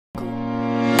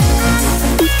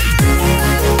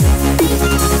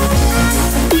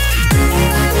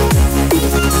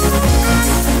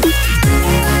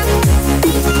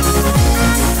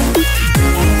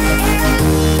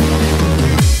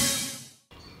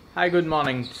Hi, good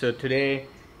morning. So today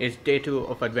is day 2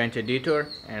 of Adventure Detour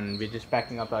and we're just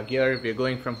packing up our gear. We're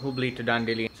going from Hubli to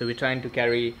Dandeli. So we're trying to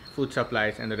carry food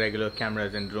supplies and the regular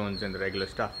cameras and drones and the regular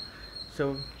stuff.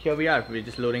 So here we are. We're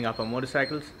just loading up our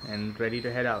motorcycles and ready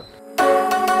to head out.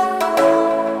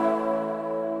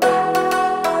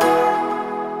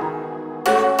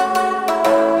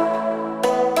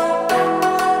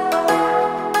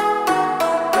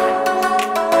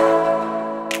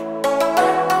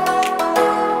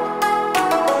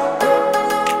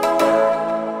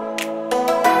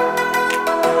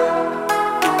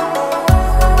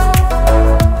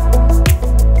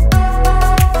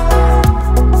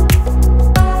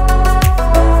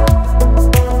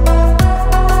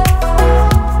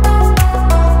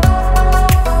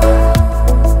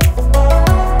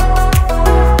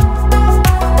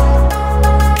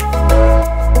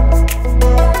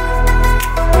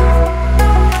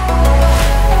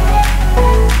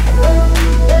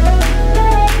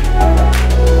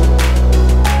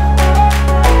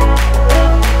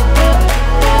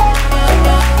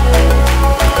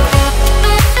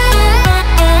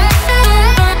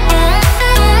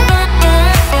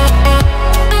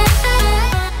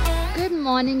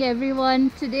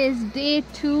 Everyone, today is day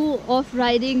 2 of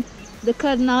riding the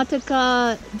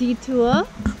Karnataka detour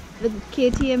with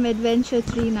KTM Adventure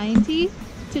 390.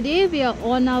 Today we are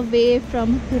on our way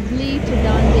from Hubli to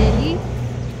Dandeli,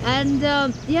 and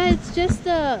yeah, it's just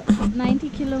a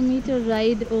 90-kilometer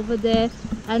ride over there,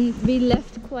 and we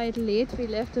left quite late. We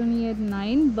left only at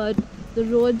 9, but the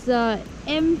roads are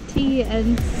empty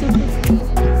and super clean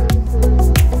and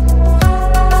beautiful.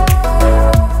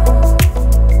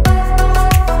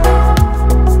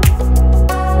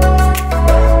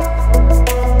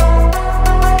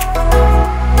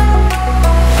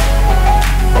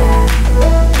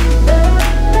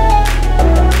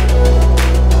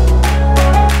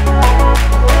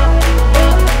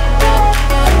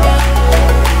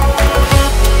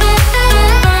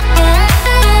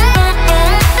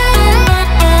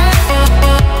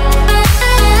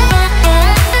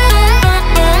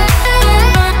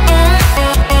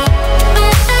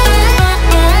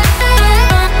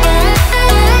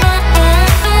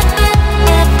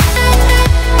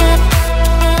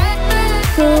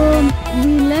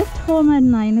 At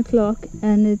 9 o'clock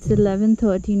and it's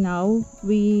 11:30 now.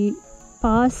 We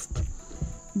passed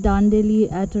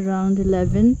Dandeli at around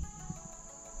 11.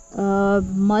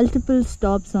 Multiple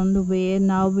stops on the way.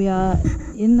 Now we are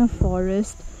in a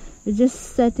forest. We're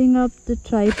just setting up the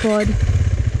tripod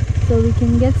so we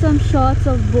can get some shots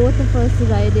of both of us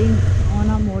riding on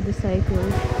our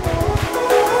motorcycles.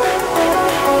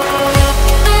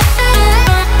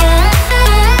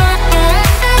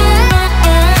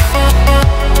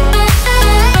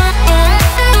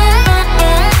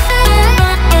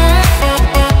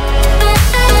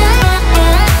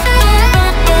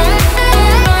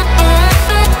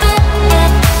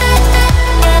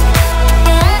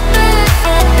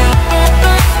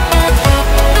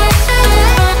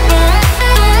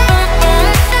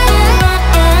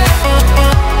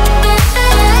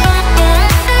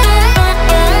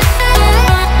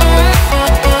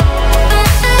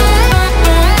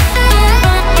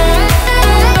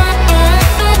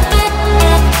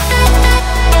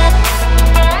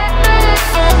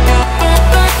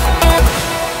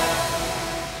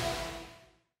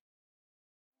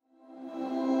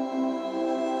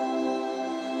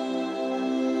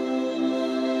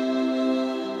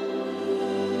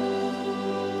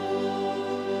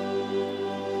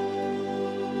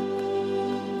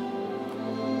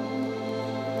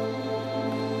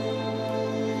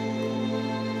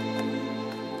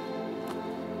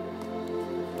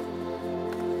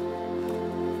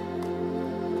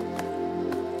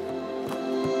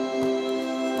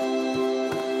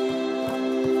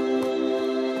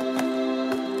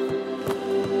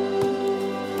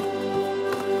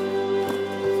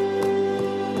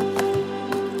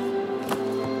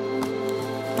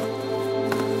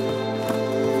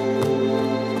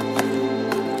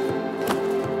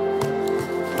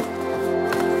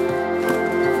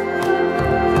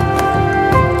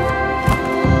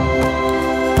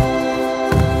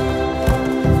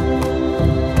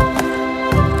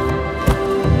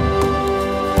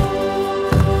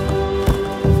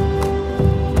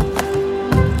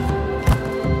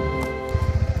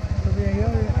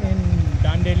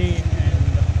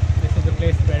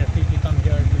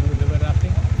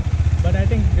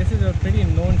 This is a pretty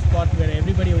known spot where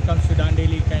everybody who comes to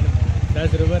Dandeli kind of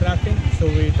does river rafting. So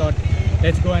we thought,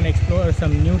 let's go and explore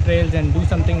some new trails and do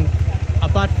something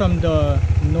apart from the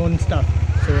known stuff.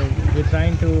 So we're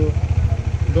trying to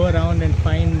go around and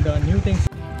find new things.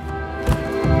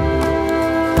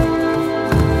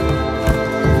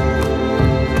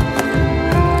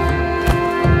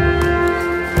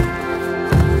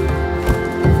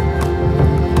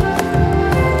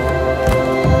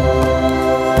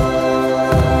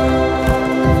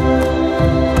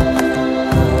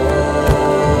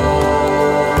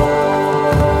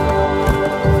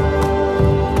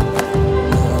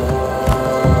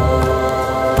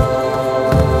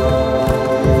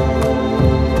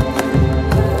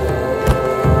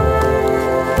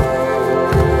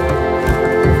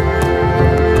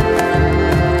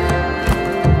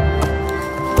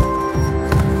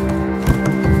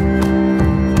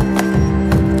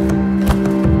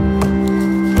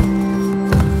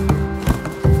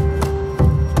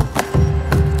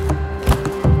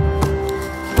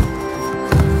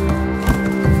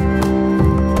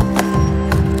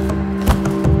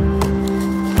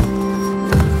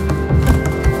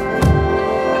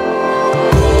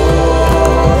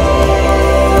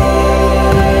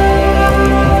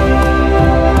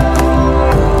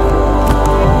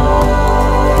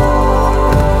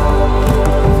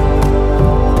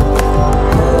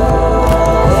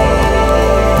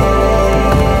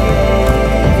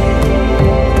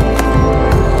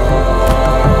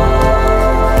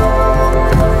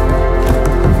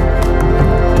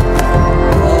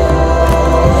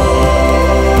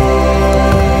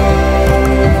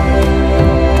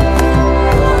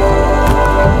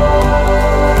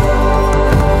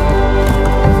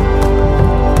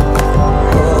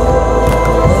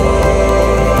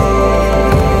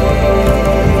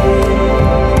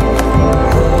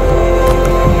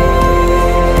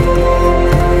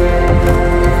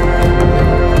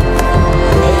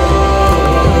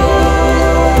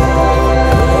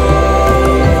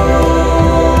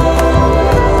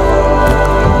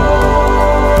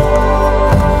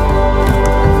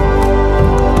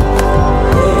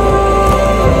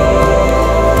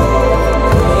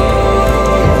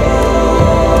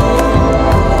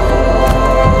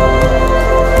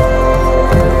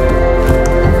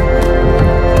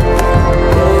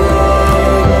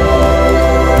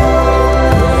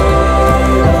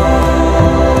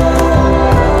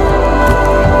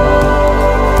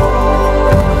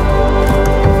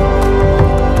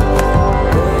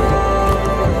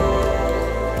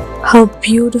 How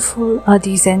beautiful are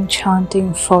these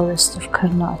enchanting forests of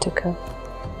Karnataka.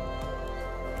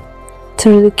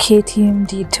 Through the KTM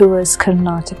Detours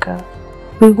Karnataka,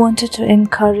 we wanted to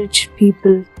encourage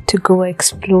people to go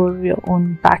explore your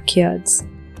own backyards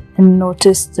and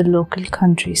notice the local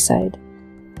countryside.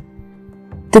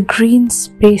 The green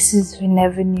spaces we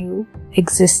never knew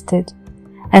existed,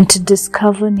 and to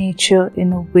discover nature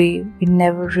in a way we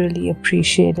never really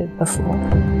appreciated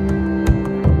before.